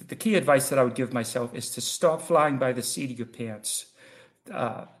the key advice that I would give myself is to stop flying by the seat of your pants.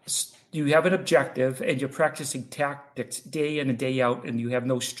 You have an objective and you're practicing tactics day in and day out, and you have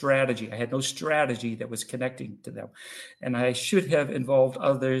no strategy. I had no strategy that was connecting to them. And I should have involved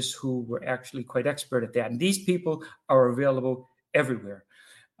others who were actually quite expert at that. And these people are available everywhere.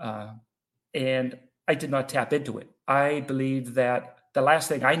 And I did not tap into it. I believe that the last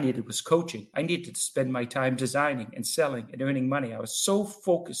thing I needed was coaching. I needed to spend my time designing and selling and earning money. I was so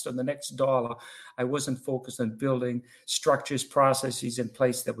focused on the next dollar. I wasn't focused on building structures, processes in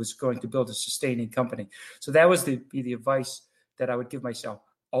place that was going to build a sustaining company. So that was the advice that I would give myself.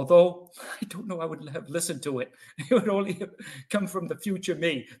 Although I don't know I would have listened to it. It would only have come from the future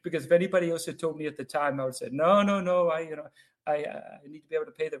me, because if anybody else had told me at the time, I would say, no, I need to be able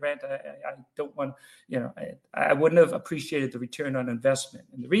to pay the rent. I don't want, I wouldn't have appreciated the return on investment.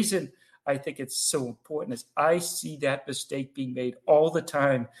 And the reason I think it's so important is I see that mistake being made all the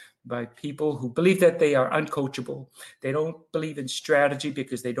time by people who believe that they are uncoachable. They don't believe in strategy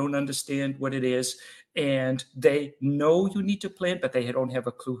because they don't understand what it is. And they know you need to plan, but they don't have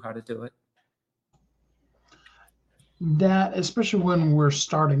a clue how to do it. That, especially when we're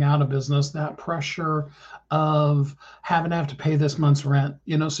starting out a business, that pressure of having to have to pay this month's rent,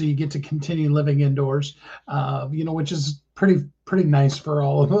 so you get to continue living indoors, which is pretty nice for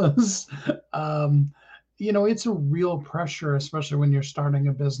all of us. It's a real pressure, especially when you're starting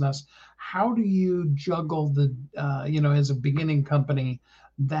a business. How do you juggle as a beginning company,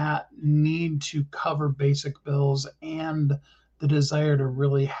 that need to cover basic bills and the desire to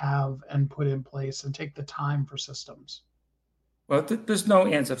really have and put in place and take the time for systems? Well, there's no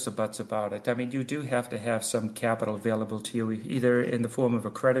ands, ifs, or buts about it. I mean, you do have to have some capital available to you, either in the form of a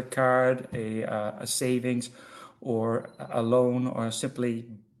credit card, a savings, or a loan, or simply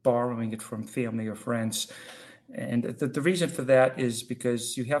borrowing it from family or friends. And the reason for that is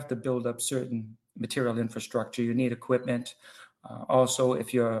because you have to build up certain material infrastructure. You need equipment. Also,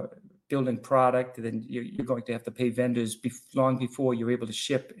 if you're building product, then you're going to have to pay vendors long before you're able to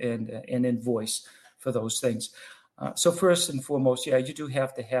ship and invoice for those things. So first and foremost, you do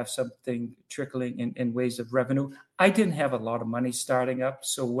have to have something trickling in ways of revenue. I didn't have a lot of money starting up.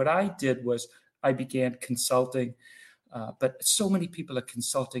 So what I did was I began consulting. But so many people are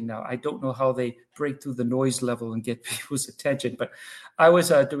consulting now. I don't know how they break through the noise level and get people's attention. But I was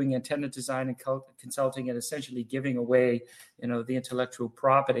doing antenna design and consulting, and essentially giving away, the intellectual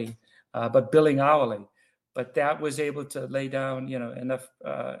property, but billing hourly. But that was able to lay down,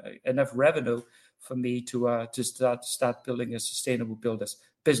 enough revenue for me to start building a sustainable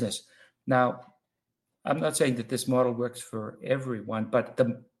business. Now, I'm not saying that this model works for everyone, but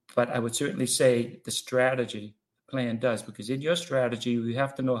I would certainly say the strategy plan does, because in your strategy, you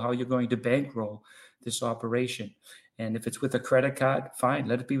have to know how you're going to bankroll this operation. And if it's with a credit card, fine,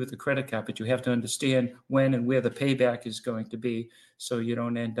 let it be with a credit card, but you have to understand when and where the payback is going to be, so you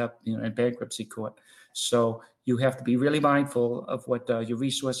don't end up in bankruptcy court. So you have to be really mindful of what your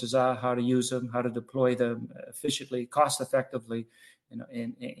resources are, how to use them, how to deploy them efficiently, cost effectively,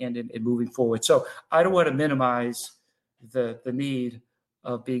 and in moving forward. So I don't want to minimize the need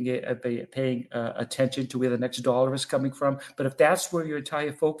of paying attention to where the next dollar is coming from. But if that's where your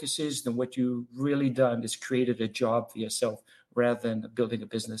entire focus is, then what you've really done is created a job for yourself rather than building a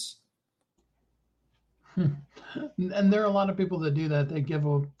business. And there are a lot of people that do that. They give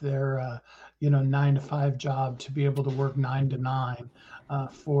up their 9-to-5 job to be able to work 9 to 9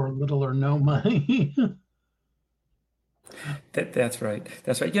 for little or no money. That's right.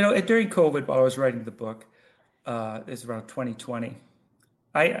 During COVID, while I was writing the book, it's around 2020,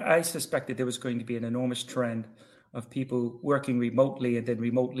 I suspected there was going to be an enormous trend of people working remotely, and then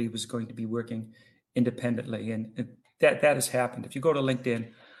remotely was going to be working independently. And that has happened. If you go to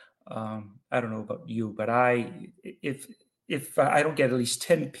LinkedIn, I don't know about you, but if I don't get at least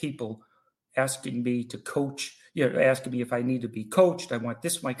 10 people asking me to coach, asking me if I need to be coached, I want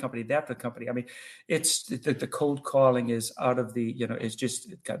this for my company, that for the company. I mean, it's the cold calling is out of it's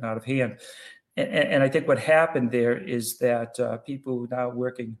just gotten out of hand. And I think what happened there is that people now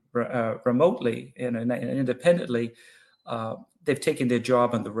working remotely and independently, they've taken their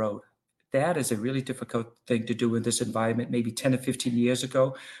job on the road. that is a really difficult thing to do in this environment, maybe 10 or 15 years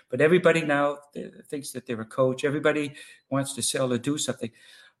ago. But everybody now thinks that they're a coach. Everybody wants to sell or do something.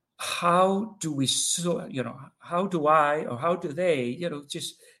 How do we, how do I, or how do they,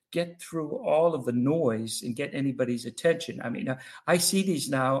 just get through all of the noise and get anybody's attention? I mean, I see these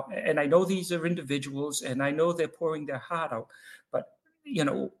now, and I know these are individuals, and I know they're pouring their heart out, but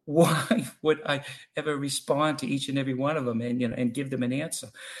why would I ever respond to each and every one of them and give them an answer?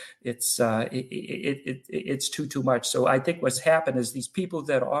 It's it's too much. So I think what's happened is these people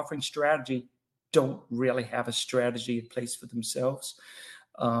that are offering strategy don't really have a strategy in place for themselves.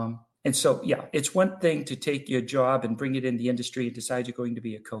 And so, yeah, it's one thing to take your job and bring it in the industry and decide you're going to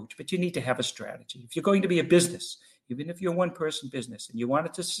be a coach, but you need to have a strategy. If you're going to be a business, even if you're a one-person business and you want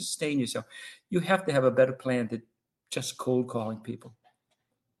it to sustain yourself, you have to have a better plan than just cold calling people.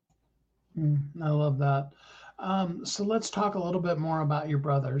 I love that. So let's talk a little bit more about your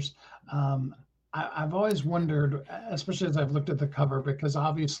brothers. I've always wondered, especially as I've looked at the cover, because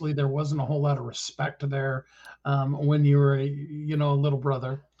obviously there wasn't a whole lot of respect there when you were, a little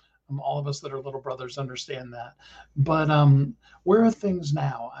brother. All of us that are little brothers understand that. But where are things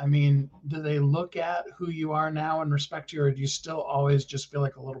now? I mean, do they look at who you are now and respect you, or do you still always just feel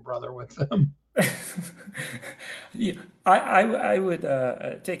like a little brother with them? Yeah, I would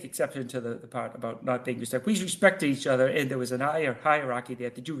take exception to the part about not being respected. We respected each other, and there was an hierarchy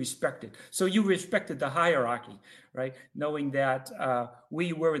there that you respected. So you respected the hierarchy, right? Knowing that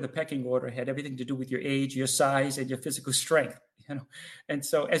we were in the pecking order, had everything to do with your age, your size, and your physical strength. And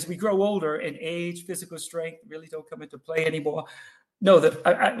so as we grow older and age, physical strength really don't come into play anymore. No,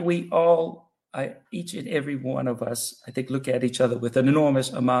 we all, each and every one of us, I think, look at each other with an enormous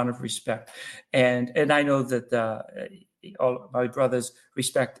amount of respect. And I know that all my brothers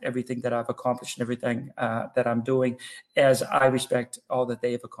respect everything that I've accomplished and everything that I'm doing, as I respect all that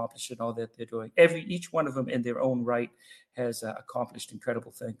they have accomplished and all that they're doing. Each one of them in their own right has accomplished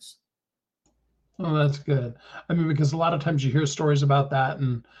incredible things. Oh, that's good. I mean, because a lot of times you hear stories about that,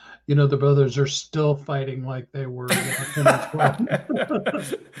 and the brothers are still fighting like they were.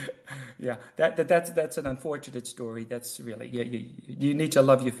 Yeah, that's an unfortunate story. That's really, you need to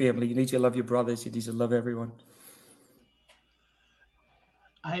love your family. You need to love your brothers. You need to love everyone.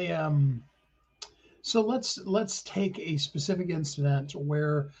 So let's take a specific incident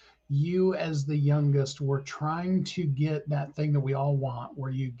where you, as the youngest, were trying to get that thing that we all want,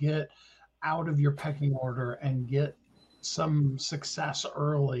 where you get out of your pecking order and get some success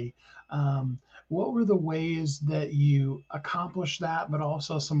early. What were the ways that you accomplished that, but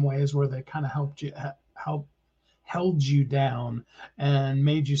also some ways where they kind of held you down and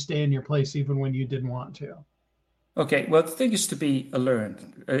made you stay in your place even when you didn't want to? Okay, well, the thing is to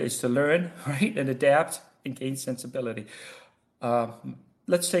learn, right, and adapt and gain sensibility.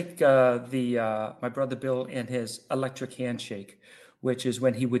 Let's take my brother Bill and his electric handshake, which is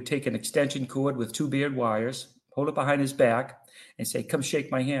when he would take an extension cord with two bared wires, hold it behind his back, and say, "Come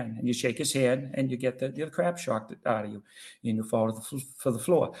shake my hand." And you shake his hand, and you get the crap shocked out of you, and you fall to the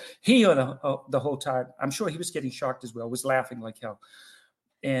floor. He, the whole time, I'm sure he was getting shocked as well, was laughing like hell.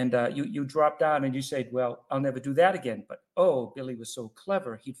 And you drop down and you say, "Well, I'll never do that again." But Billy was so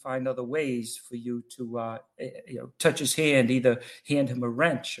clever; he'd find other ways for you to touch his hand, either hand him a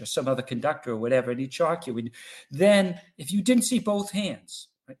wrench or some other conductor or whatever, and he'd shock you. And then, if you didn't see both hands,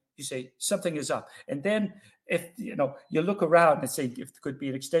 right, you say something is up. And then, if you look around and say, if there could be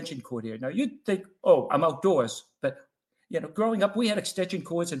an extension cord here, now you'd think, "Oh, I'm outdoors," but growing up, we had extension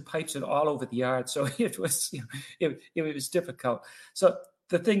cords and pipes and all over the yard, so it was it was difficult. So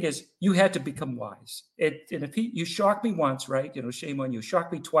the thing is, you had to become wise. And if you shocked me once, right? Shame on you.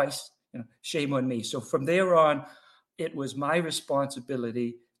 Shocked me twice, shame on me. So from there on, it was my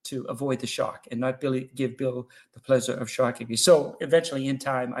responsibility to avoid the shock and not give Bill the pleasure of shocking me. So eventually, in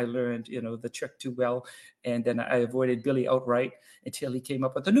time, I learned, the trick too well, and then I avoided Billy outright until he came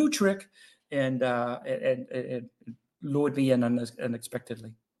up with a new trick and lured me in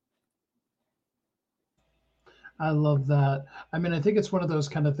unexpectedly. I love that. I mean, I think it's one of those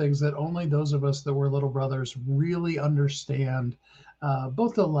kind of things that only those of us that were little brothers really understand,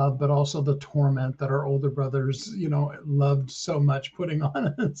 both the love, but also the torment that our older brothers, loved so much putting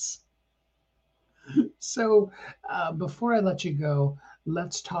on us. So before I let you go,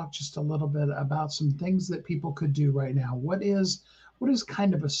 let's talk just a little bit about some things that people could do right now. What is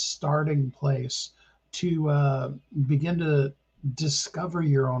kind of a starting place to begin to discover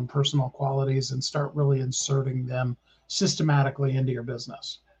your own personal qualities and start really inserting them systematically into your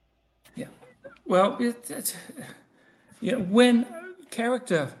business? Yeah. Well, when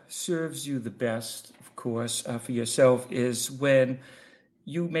character serves you the best, of course, for yourself, is when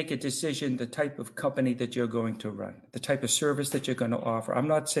you make a decision, the type of company that you're going to run, the type of service that you're going to offer. I'm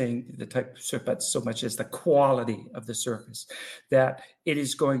not saying the type of service, but so much as the quality of the service, that it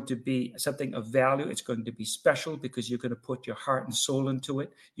is going to be something of value. It's going to be special because you're going to put your heart and soul into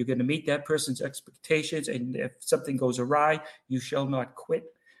it. You're going to meet that person's expectations. And if something goes awry, you shall not quit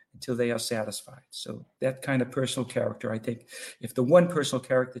until they are satisfied. So that kind of personal character, I think, if the one personal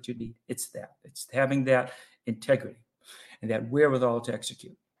character that you need, it's that. It's having that integrity and that wherewithal to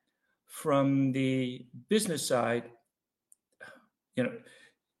execute. From the business side,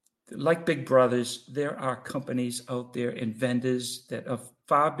 like Big Brothers, there are companies out there and vendors that are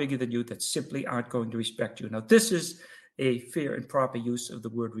far bigger than you that simply aren't going to respect you. Now, this is a fair and proper use of the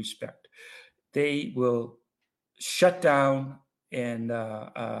word respect. They will shut down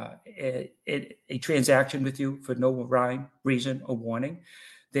a transaction with you for no rhyme, reason, or warning.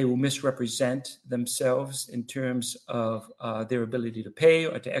 They will misrepresent themselves in terms of their ability to pay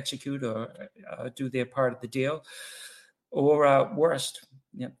or to execute or do their part of the deal. Or worst,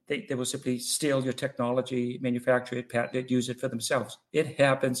 they will simply steal your technology, manufacture it, patent it, use it for themselves. It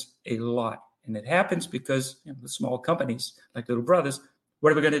happens a lot. And it happens because the small companies like Little Brothers,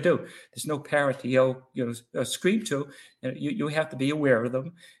 what are we going to do? There's no parent to yell, scream to. You have to be aware of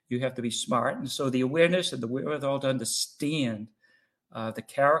them. You have to be smart. And so the awareness and the wherewithal to understand the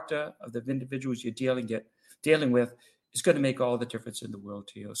character of the individuals you're dealing with is going to make all the difference in the world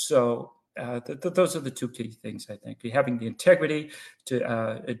to you. So those are the two key things, I think. Having the integrity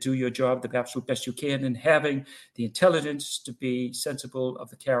to do your job the absolute best you can, and having the intelligence to be sensible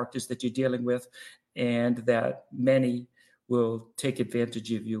of the characters that you're dealing with, and that many will take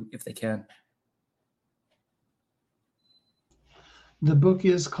advantage of you if they can. The book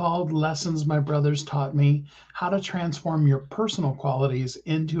is called Lessons My Brothers Taught Me: How to Transform Your Personal Qualities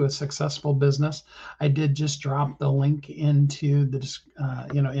into a Successful Business. I did just drop the link into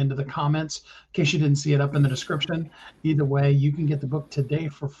the comments in case you didn't see it up in the description. Either way, you can get the book today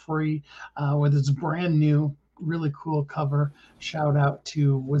for free with its brand new, really cool cover. Shout out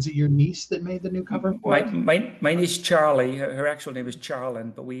to, was it your niece that made the new cover? My niece Charlie. Her actual name is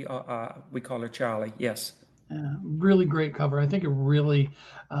Charlene, but we call her Charlie. Yes. Really great cover. I think it really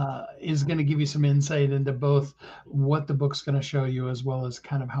is going to give you some insight into both what the book's going to show you as well as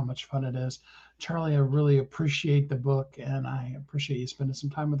kind of how much fun it is. Charlie, I really appreciate the book, and I appreciate you spending some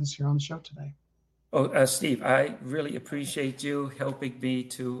time with us here on the show today. Oh, Steve, I really appreciate you helping me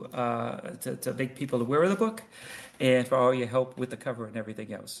to make people aware of the book, and for all your help with the cover and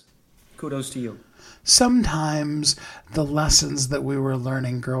everything else. Kudos to you. Sometimes the lessons that we were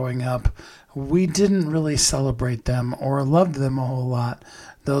learning growing up, we didn't really celebrate them or loved them a whole lot.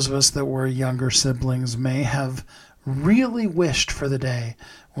 Those of us that were younger siblings may have really wished for the day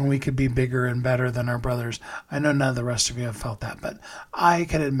when we could be bigger and better than our brothers. I know none of the rest of you have felt that, but I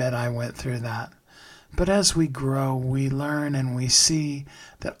can admit I went through that. But as we grow, we learn and we see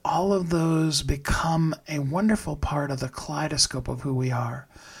that all of those become a wonderful part of the kaleidoscope of who we are.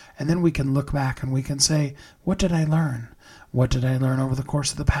 And then we can look back and we can say, what did I learn? What did I learn over the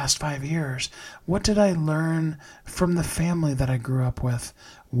course of the past 5 years? What did I learn from the family that I grew up with?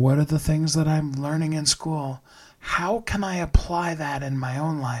 What are the things that I'm learning in school? How can I apply that in my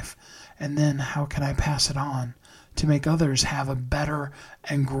own life? And then how can I pass it on to make others have a better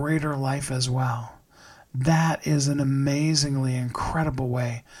and greater life as well? That is an amazingly incredible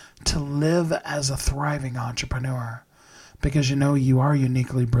way to live as a thriving entrepreneur. Because you are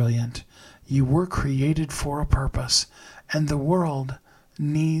uniquely brilliant. You were created for a purpose, and the world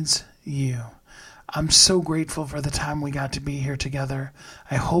needs you. I'm so grateful for the time we got to be here together.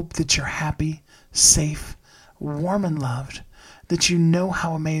 I hope that you're happy, safe, warm, and loved, that you know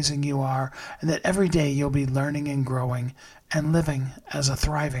how amazing you are, and that every day you'll be learning and growing and living as a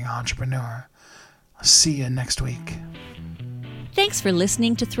thriving entrepreneur. I'll see you next week. Thanks for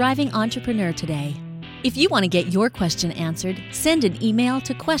listening to Thriving Entrepreneur today. If you want to get your question answered, send an email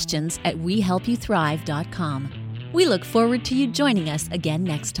to questions@wehelpyouthrive.com. We look forward to you joining us again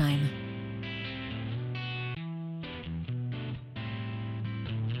next time.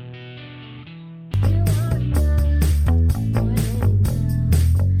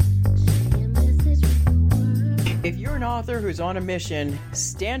 If you're an author who's on a mission,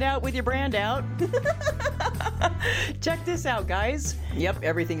 stand out with your brand out. Check this out, guys. Yep,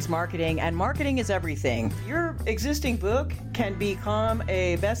 everything's marketing, and marketing is everything. Your existing book can become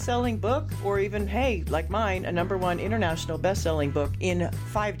a best-selling book, or even, hey, like mine, a #1 international best-selling book in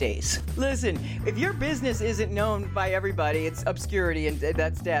 5 days. Listen, if your business isn't known by everybody, it's obscurity, and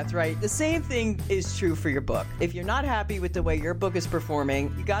that's death, right? The same thing is true for your book. If you're not happy with the way your book is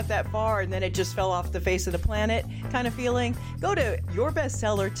performing, you got that far and then it just fell off the face of the planet kind of feeling, go to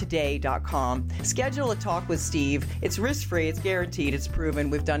yourbestsellertoday.com. Schedule a talk with Steve. It's risk-free, it's guaranteed, it's proven.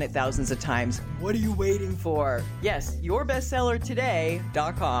 We've done it thousands of times. What are you waiting for? Yes,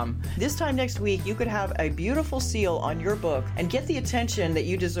 yourbestsellertoday.com. This time next week, you could have a beautiful seal on your book and get the attention that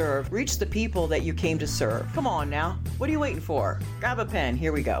you deserve. Reach the people that you came to serve. Come on now. What are you waiting for? Grab a pen.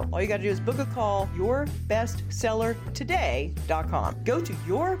 Here we go. All you got to do is book a call, yourbestsellertoday.com. Go to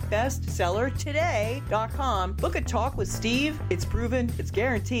yourbestsellertoday.com. Book a talk with Steve. It's proven, it's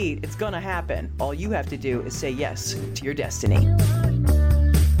guaranteed, it's going to happen. All you have to do is say yes to your destiny.